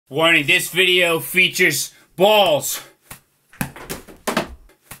Warning, this video features balls.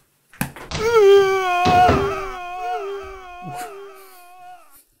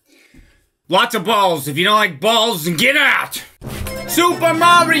 Lots of balls. If you don't like balls, then get out! Super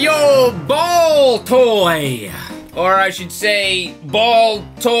Mario Ball Toy! Or I should say, Ball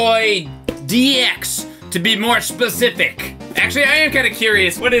Toy DX, to be more specific. Actually, I am kind of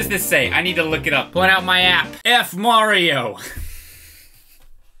curious. What does this say? I need to look it up. Pulling out my app. F Mario.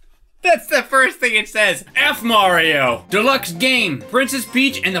 That's the first thing it says. F Mario. Deluxe game. Princess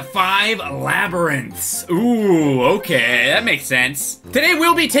Peach and the 5 Labyrinths. Ooh, okay, that makes sense. Today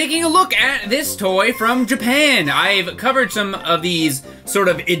we'll be taking a look at this toy from Japan. I've covered some of these sort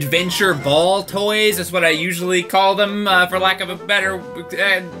of adventure ball toys. That's what I usually call them, for lack of a better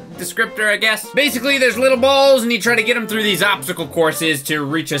descriptor, I guess. Basically, there's little balls and you try to get them through these obstacle courses to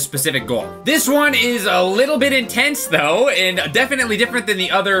reach a specific goal. This one is a little bit intense though, and definitely different than the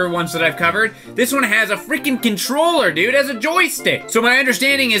other ones that I've covered. This one has a freaking controller, dude. It has a joystick. So my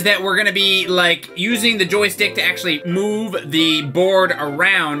understanding is that we're gonna be like using the joystick to actually move the board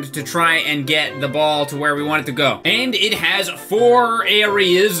around to try and get the ball to where we want it to go. And it has 4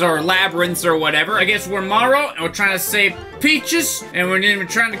 areas or labyrinths or whatever. I guess we're Mario and we're trying to save Peaches and we're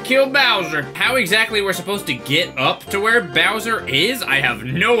trying to kill Bowser. How exactly we're supposed to get up to where Bowser is, I have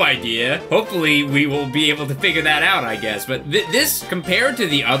no idea. Hopefully we will be able to figure that out, I guess. But this, compared to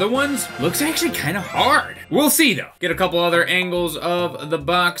the other ones, looks actually kind of hard. We'll see though. Get a couple other angles of the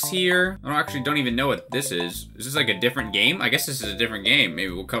box here. I actually don't even know what this is. Is this like a different game? I guess this is a different game.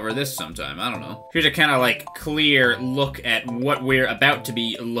 Maybe we'll cover this sometime. I don't know. Here's a kind of like clear look at what we're about to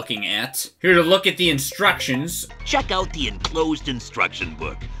be looking at. Here to look at the instructions. Check out the enclosed instruction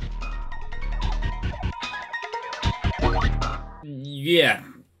book. Yeah,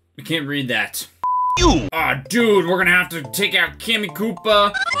 I can't read that. You! Aw, dude, we're gonna have to take out Kimmy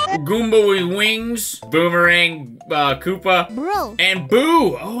Koopa, Goomba with wings, Boomerang Koopa, Bro. and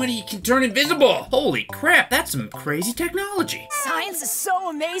Boo! Oh, and he can turn invisible! Holy crap, that's some crazy technology. Science is so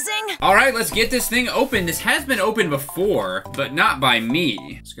amazing. Alright, let's get this thing open. This has been opened before, but not by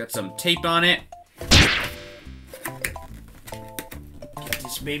me. It's got some tape on it. Get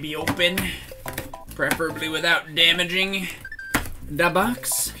this baby open, preferably without damaging the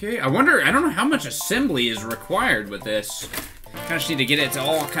box. Okay, I don't know how much assembly is required with this. Kind of just need to get it to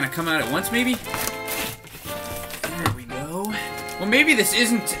all kind of come out at once, maybe? There we go. Well, maybe this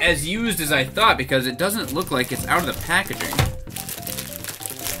isn't as used as I thought because it doesn't look like it's out of the packaging.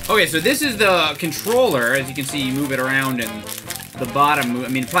 Okay, so this is the controller. As you can see, you move it around and the bottom, I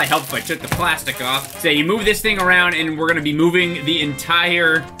mean, it probably helps if I took the plastic off. So you move this thing around and we're gonna be moving the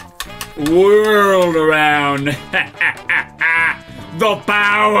entire world around. The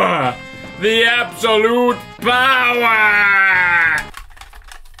power! The absolute power!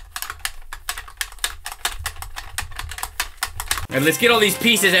 And let's get all these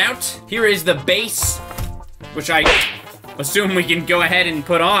pieces out. Here is the base, which I assume we can go ahead and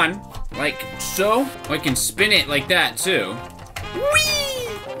put on, like so. I can spin it like that too.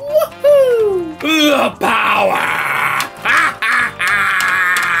 Whee! Woohoo! The power!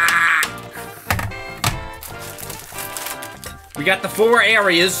 We got the 4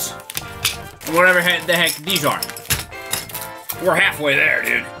 areas, whatever the heck these are. We're halfway there,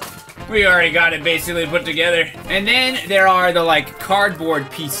 dude. We already got it basically put together. And then there are the like cardboard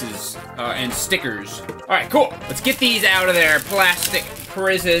pieces and stickers. All right, cool. Let's get these out of their plastic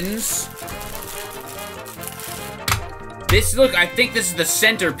prisons. I think this is the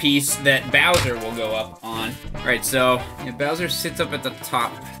centerpiece that Bowser will go up on. All right, so yeah, Bowser sits up at the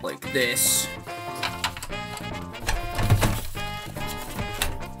top like this.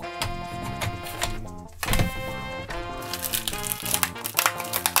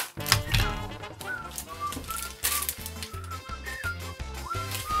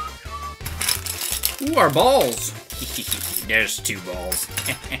 Ooh, our balls. There's 2 balls.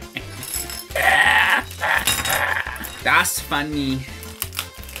 That's funny.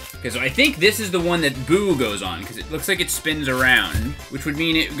 Okay, so I think this is the one that Boo goes on, because it looks like it spins around, which would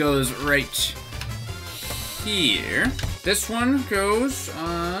mean it goes right here. This one goes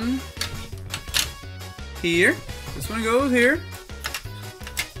on here. This one goes here.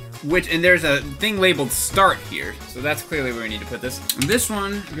 And there's a thing labeled start here, so that's clearly where we need to put this. And this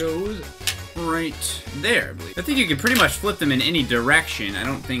one goes right there, I believe. I think you can pretty much flip them in any direction. I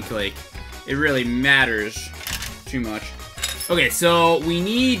don't think, like, it really matters too much. Okay, so we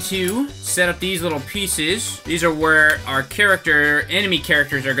need to set up these little pieces. These are where our enemy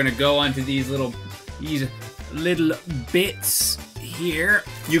characters are gonna go onto these little bits here.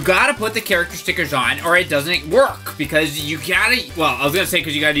 You gotta put the character stickers on or it doesn't work because you gotta, well, I was gonna say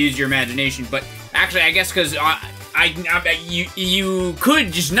because you gotta use your imagination, but actually I guess because you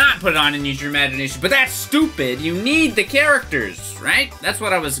could just not put it on and use your imagination, but that's stupid. You need the characters, right? That's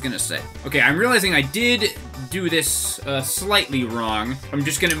what I was gonna say. Okay, I'm realizing I did do this slightly wrong. I'm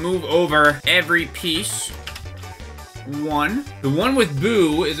just gonna move over every piece. One. The one with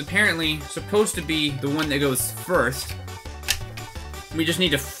Boo is apparently supposed to be the one that goes first. We just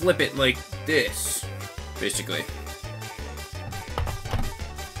need to flip it like this, basically.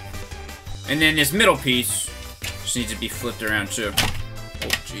 And then this middle piece just needs to be flipped around too. Oh,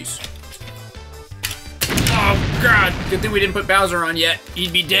 jeez. Oh, God. Good thing we didn't put Bowser on yet.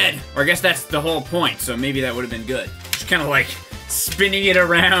 He'd be dead. Or I guess that's the whole point, so maybe that would have been good. Just kind of like spinning it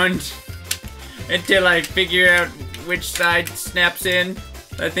around until I figure out which side snaps in.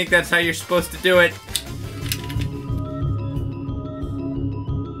 I think that's how you're supposed to do it.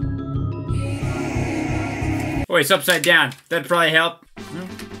 Oh, it's upside down. That'd probably help. No,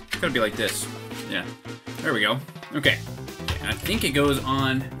 it's gotta be like this. Yeah. There we go. Okay. I think it goes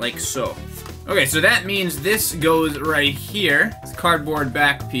on like so. Okay, so that means this goes right here. It's cardboard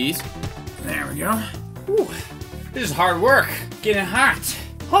back piece. There we go. Whew. This is hard work. Getting hot.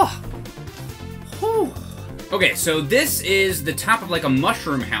 Oh. Whew. Okay, so this is the top of like a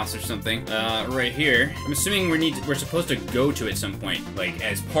mushroom house or something, right here. I'm assuming we're supposed to go to it at some point, like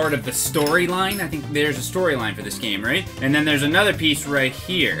as part of the storyline. I think there's a storyline for this game, right? And then there's another piece right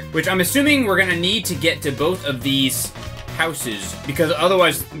here, which I'm assuming we're gonna need to get to both of these houses, because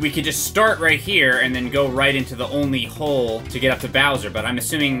otherwise we could just start right here and then go right into the only hole to get up to Bowser, but I'm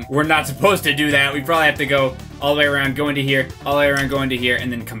assuming we're not supposed to do that. We probably have to go all the way around, go into here, all the way around, go into here,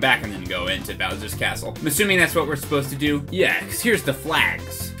 and then come back and then go into Bowser's castle. I'm assuming that's what we're supposed to do. Yeah, because here's the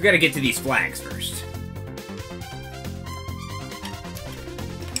flags. We gotta get to these flags first.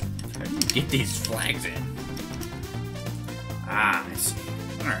 How do you get these flags in? Ah, I see.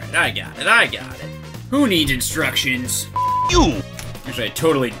 Alright, I got it, I got it. Who needs instructions? You! Actually, I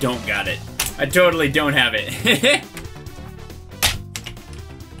totally don't got it. I totally don't have it.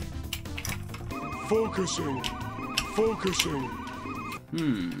 Focusing. Focusing.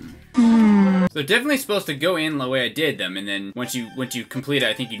 So they're definitely supposed to go in the way I did them, and then once you complete it,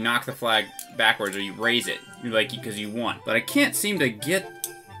 I think you knock the flag backwards or you raise it, like because you want. But I can't seem to get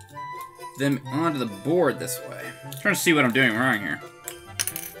them onto the board this way. I'm trying to see what I'm doing wrong here.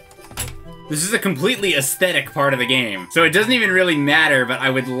 This is a completely aesthetic part of the game, so it doesn't even really matter, but I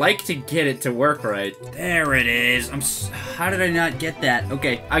would like to get it to work right. There it is. How did I not get that?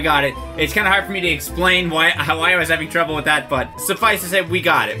 Okay, I got it. It's kind of hard for me to explain why I was having trouble with that, but suffice to say, we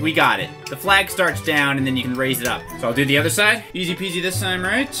got it. We got it. The flag starts down, and then you can raise it up. So I'll do the other side. Easy peasy this time,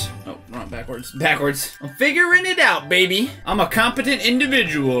 right? Oh, wrong, backwards. Backwards. I'm figuring it out, baby. I'm a competent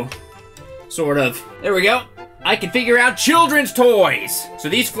individual. Sort of. There we go. I can figure out children's toys. So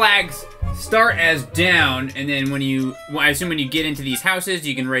these flags start as down, and then I assume when you get into these houses,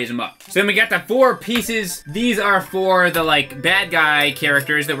 you can raise them up. So then we got the 4 pieces. These are for the, like, bad guy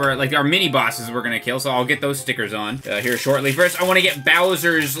characters that were, like, our mini bosses we're gonna kill, so I'll get those stickers on here shortly. First, I want to get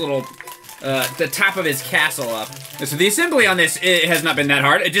Bowser's little, the top of his castle up. So the assembly on this, it has not been that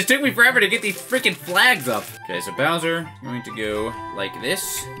hard. It just took me forever to get these freaking flags up. Okay, so Bowser going to go like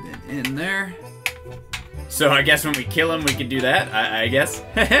this, then in there. So I guess when we kill him, we can do that, I guess.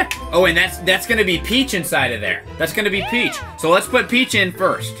 Oh, and that's gonna be Peach inside of there. That's gonna be Peach. So let's put Peach in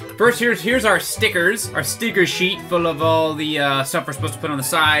first. First, here's our stickers, our sticker sheet full of all the stuff we're supposed to put on the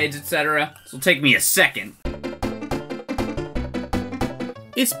sides, etc. This will take me a second.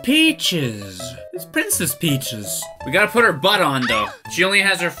 It's Peaches. It's Princess Peaches. We gotta put her butt on, though. She only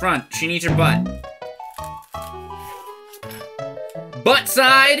has her front. She needs her butt. Butt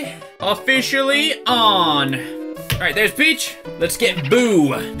side officially on. All right, there's Peach. Let's get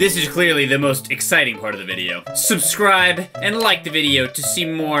Boo. This is clearly the most exciting part of the video. Subscribe and like the video to see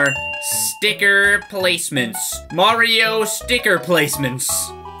more sticker placements. Mario sticker placements.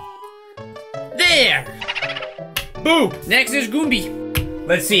 There. Boo. Next is Goombi.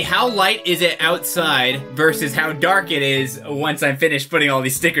 Let's see, how light is it outside versus how dark it is once I'm finished putting all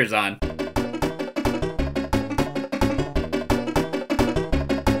these stickers on.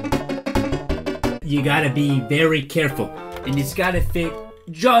 You gotta be very careful, and it's gotta fit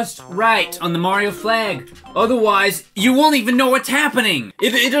just right on the Mario flag. Otherwise, you won't even know what's happening.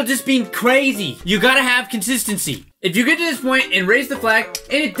 It'll just be crazy. You gotta have consistency. If you get to this point and raise the flag,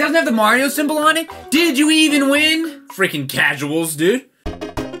 and it doesn't have the Mario symbol on it, did you even win? Freaking casuals, dude.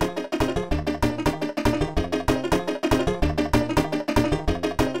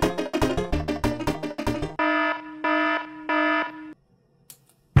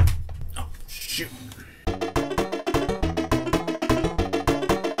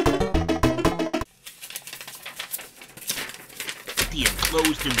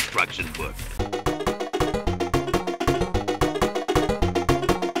 enclosed instruction book.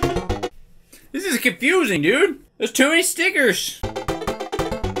 This is confusing, dude. There's too many stickers.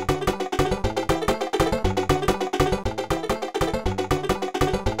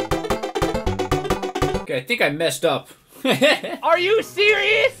 Okay, I think I messed up. Are you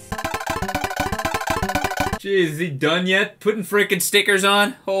serious? Jeez, is he done yet? Putting freaking stickers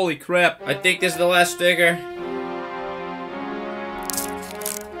on? Holy crap. I think this is the last sticker.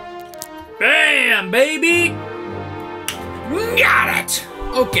 Bam, baby! Got it!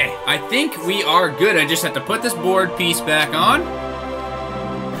 Okay, I think we are good. I just have to put this board piece back on.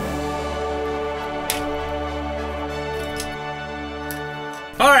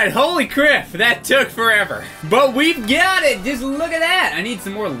 Alright, holy crap, that took forever. But we've got it! Just look at that! I need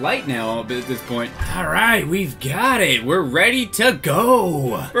some more light now at this point. Alright, we've got it. We're ready to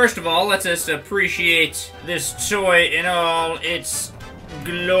go. First of all, let's just appreciate this toy in all its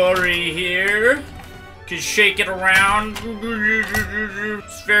glory here. Just shake it around.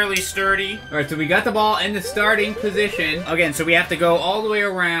 It's fairly sturdy. Alright, so we got the ball in the starting position. Again, so we have to go all the way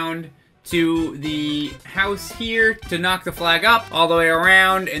around to the house here to knock the flag up, all the way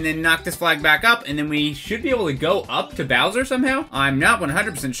around, and then knock this flag back up, and then we should be able to go up to Bowser somehow. I'm not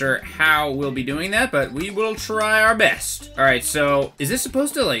 100% sure how we'll be doing that, but we will try our best. Alright, so is this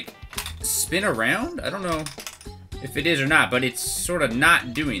supposed to, like, spin around? I don't know if it is or not, but it's sort of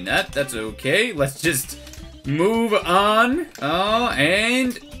not doing that. That's okay. Let's just move on. Oh,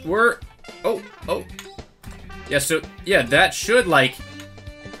 and we're... Oh. Yeah, so, yeah, that should, like...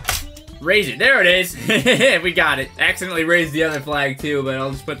 raise it. There it is. We got it. Accidentally raised the other flag too, but I'll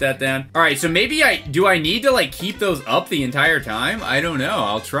just put that down. All right, so maybe do I need to like keep those up the entire time? I don't know.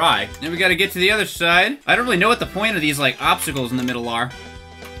 I'll try. Then we got to get to the other side. I don't really know what the point of these like obstacles in the middle are.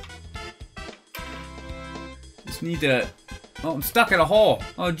 Just need to... Oh, I'm stuck in a hole.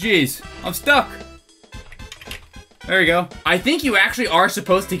 Oh, geez. I'm stuck. There you go. I think you actually are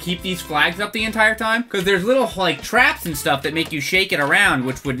supposed to keep these flags up the entire time, because there's little, like, traps and stuff that make you shake it around,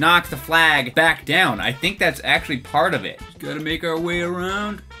 which would knock the flag back down. I think that's actually part of it. Just gotta make our way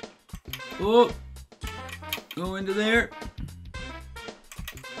around. Oh. Go into there.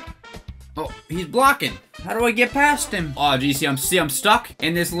 Oh, he's blocking. How do I get past him? Oh, geez, see, I'm stuck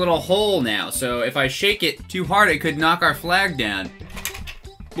in this little hole now, so if I shake it too hard, it could knock our flag down.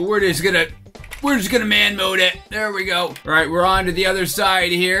 But we're just gonna man mode it. There we go. All right, we're on to the other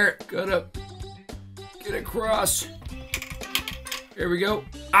side here. Gotta get across. Here we go.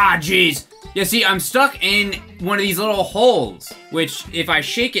 Ah, jeez. Yeah, see, I'm stuck in one of these little holes, which if I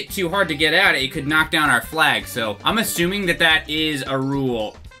shake it too hard to get out, it could knock down our flag. So I'm assuming that that is a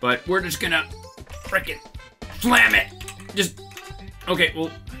rule, but we're just gonna frickin' slam it. Just, okay,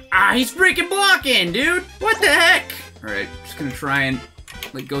 well, he's freaking blocking, dude. What the heck? All right, just gonna try and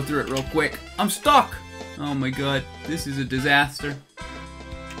like go through it real quick. I'm stuck. Oh my god, this is a disaster.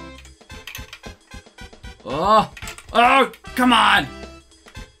 Oh, come on.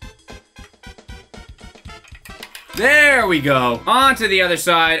 There we go. On to the other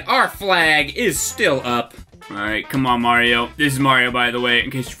side. Our flag is still up. All right, come on, Mario. This is Mario, by the way,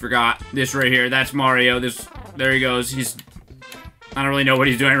 in case you forgot. This right here, that's Mario. There he goes. I don't really know what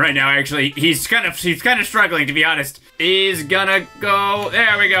he's doing right now, actually. He's kind of struggling, to be honest. He's gonna go,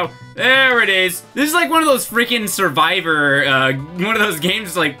 there we go. There it is. This is like one of those freaking Survivor, one of those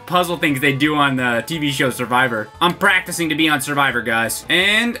games, like puzzle things they do on the TV show Survivor. I'm practicing to be on Survivor, guys.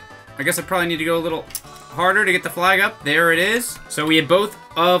 And I guess I probably need to go a little harder to get the flag up. There it is. So we have both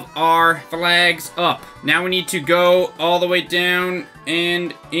of our flags up. Now we need to go all the way down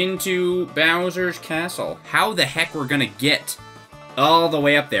and into Bowser's castle. How the heck we're gonna get all the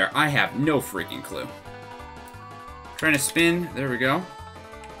way up there, I have no freaking clue. Trying to spin. There we go.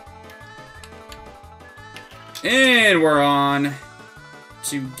 And we're on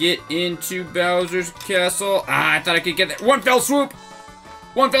to get into Bowser's castle. I thought I could get there. One fell swoop.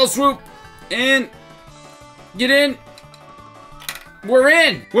 One fell swoop. And get in. We're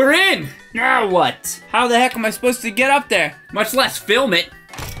in. We're in. Now what? How the heck am I supposed to get up there? Much less film it.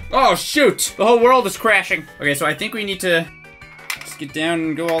 Oh, shoot. The whole world is crashing. Okay, so I think we need to get down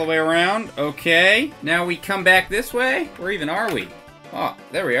and go all the way around. Okay. Now we come back this way. Where even are we? Oh,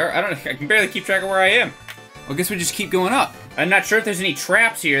 there we are. I can barely keep track of where I am. I guess we just keep going up. I'm not sure if there's any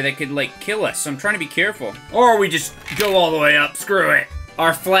traps here that could, like, kill us, so I'm trying to be careful. Or we just go all the way up. Screw it.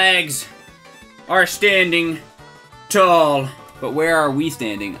 Our flags are standing tall. But where are we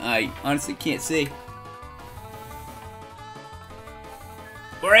standing? I honestly can't see.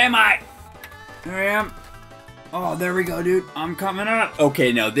 Where am I? There I am. Oh, there we go, dude. I'm coming up.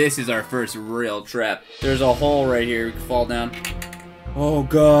 Okay, now this is our first real trap. There's a hole right here. We can fall down. Oh,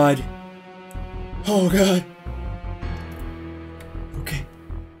 God. Oh, God. Okay.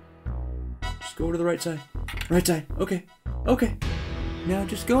 Just go to the right side. Right side. Okay. Okay. Now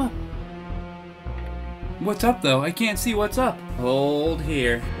just go up. What's up, though? I can't see what's up. Hold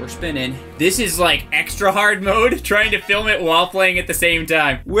here. We're spinning. This is like extra hard mode, trying to film it while playing at the same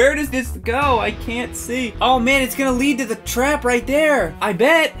time. Where does this go? I can't see. Oh, man, it's gonna lead to the trap right there. I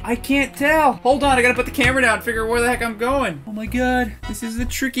bet. I can't tell. Hold on, I gotta put the camera down and figure out where the heck I'm going. Oh, my God. This is the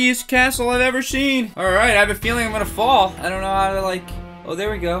trickiest castle I've ever seen. All right, I have a feeling I'm gonna fall. I don't know how to, like... Oh,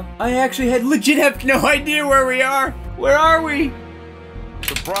 there we go. I actually legit have no idea where we are. Where are we?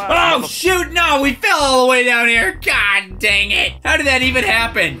 Surprise! Oh, shoot, no, we fell all the way down here. God dang it. How did that even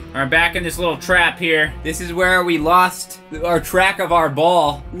happen? We're back in this little trap here. This is where we lost our track of our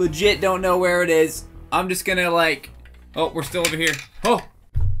ball. Legit don't know where it is. I'm just gonna like, oh, we're still over here. Oh.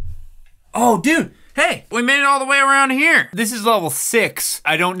 Oh, dude. Hey, we made it all the way around here. This is level 6.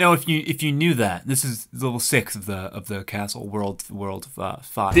 I don't know if you knew that. This is level 6 of the castle world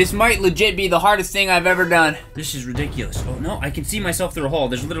 5. This might legit be the hardest thing I've ever done. This is ridiculous. Oh no, I can see myself through a hole.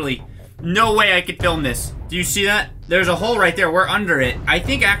 There's literally no way I could film this. Do you see that? There's a hole right there. We're under it. I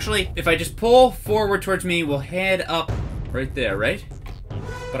think actually, if I just pull forward towards me, we'll head up right there, right?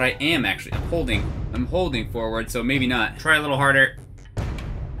 But I am actually, I'm holding forward, so maybe not. Try a little harder.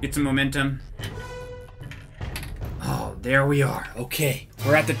 Get some momentum. Oh, there we are. Okay,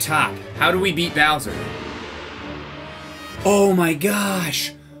 we're at the top. How do we beat Bowser? Oh my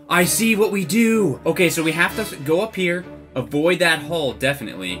gosh! I see what we do! Okay, so we have to go up here, avoid that hole,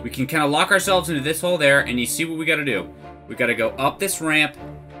 definitely. We can kind of lock ourselves into this hole there, and you see what we gotta do. We gotta go up this ramp,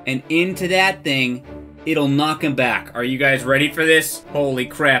 and into that thing. It'll knock him back. Are you guys ready for this? Holy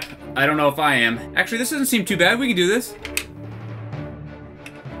crap. I don't know if I am. Actually, this doesn't seem too bad. We can do this.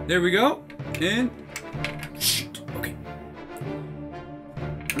 There we go. And... shoot. Okay.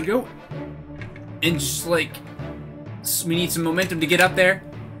 There we go. And just like... we need some momentum to get up there.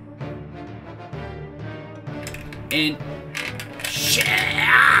 And...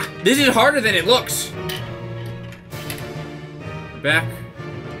 yeah! This is harder than it looks. Back.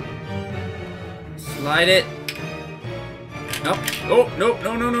 Slide it. Up. Oh, no,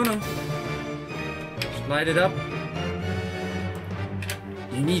 no, no, no, no. Slide it up.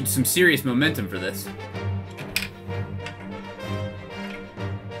 You need some serious momentum for this.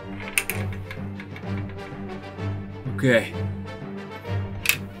 Okay.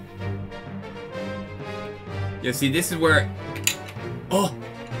 Yeah, see, this is where... oh!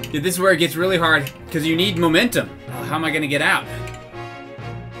 Yeah, this is where it gets really hard, because you need momentum. Oh, how am I gonna get out?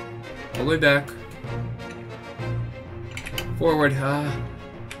 All the way back. Forward, all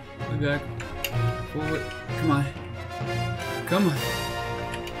the way back. Forward. Come on. Come on.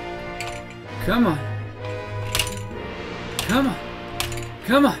 Come on. Come on.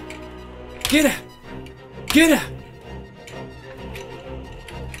 Come on. Get out. Get out.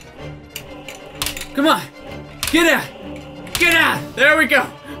 Come on. Get out. Get out. There we go.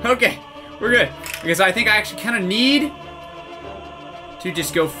 Okay. We're good. Because I think I actually kind of need to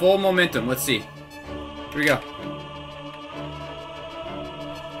just go full momentum. Let's see. Here we go.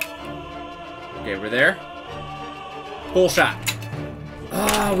 Okay, we're there. Full shot.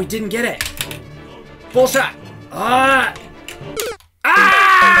 Oh, we didn't get it. Full shot. Ah! Ah!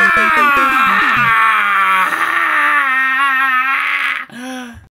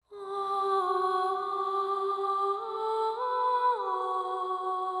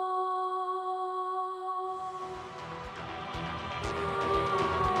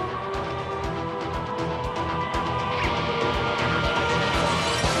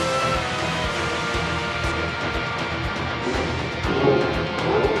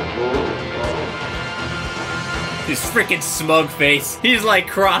 His freaking smug face. He's like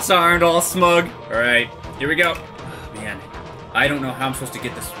cross-armed, all smug. All right, here we go. Oh, man, I don't know how I'm supposed to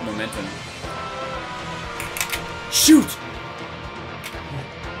get this momentum. Shoot!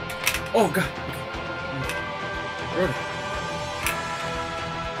 Oh, God. Okay.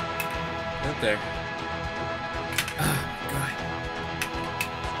 Up there. Oh, God.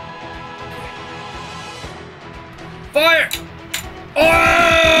 Fire!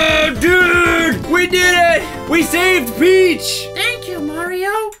 Oh, dude! We did it! We saved Peach! Thank you, Mario.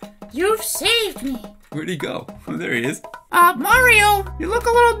 You've saved me. Where'd he go? Oh, there he is. Mario, you look a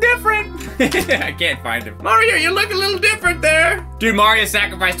little different. I can't find him. Mario, you look a little different there. Dude, Mario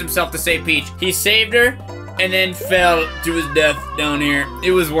sacrificed himself to save Peach. He saved her and then fell to his death down here.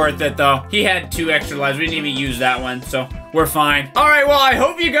 It was worth it, though. He had 2 extra lives. We didn't even use that one, so we're fine. All right, well, I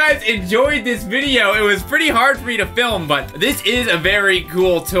hope you guys enjoyed this video. It was pretty hard for me to film, but this is a very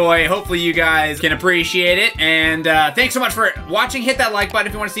cool toy. Hopefully you guys can appreciate it. And thanks so much for watching. Hit that like button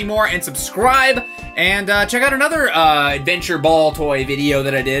if you want to see more, and subscribe. And check out another adventure ball toy video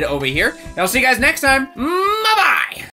that I did over here. And I'll see you guys next time. Bye-bye!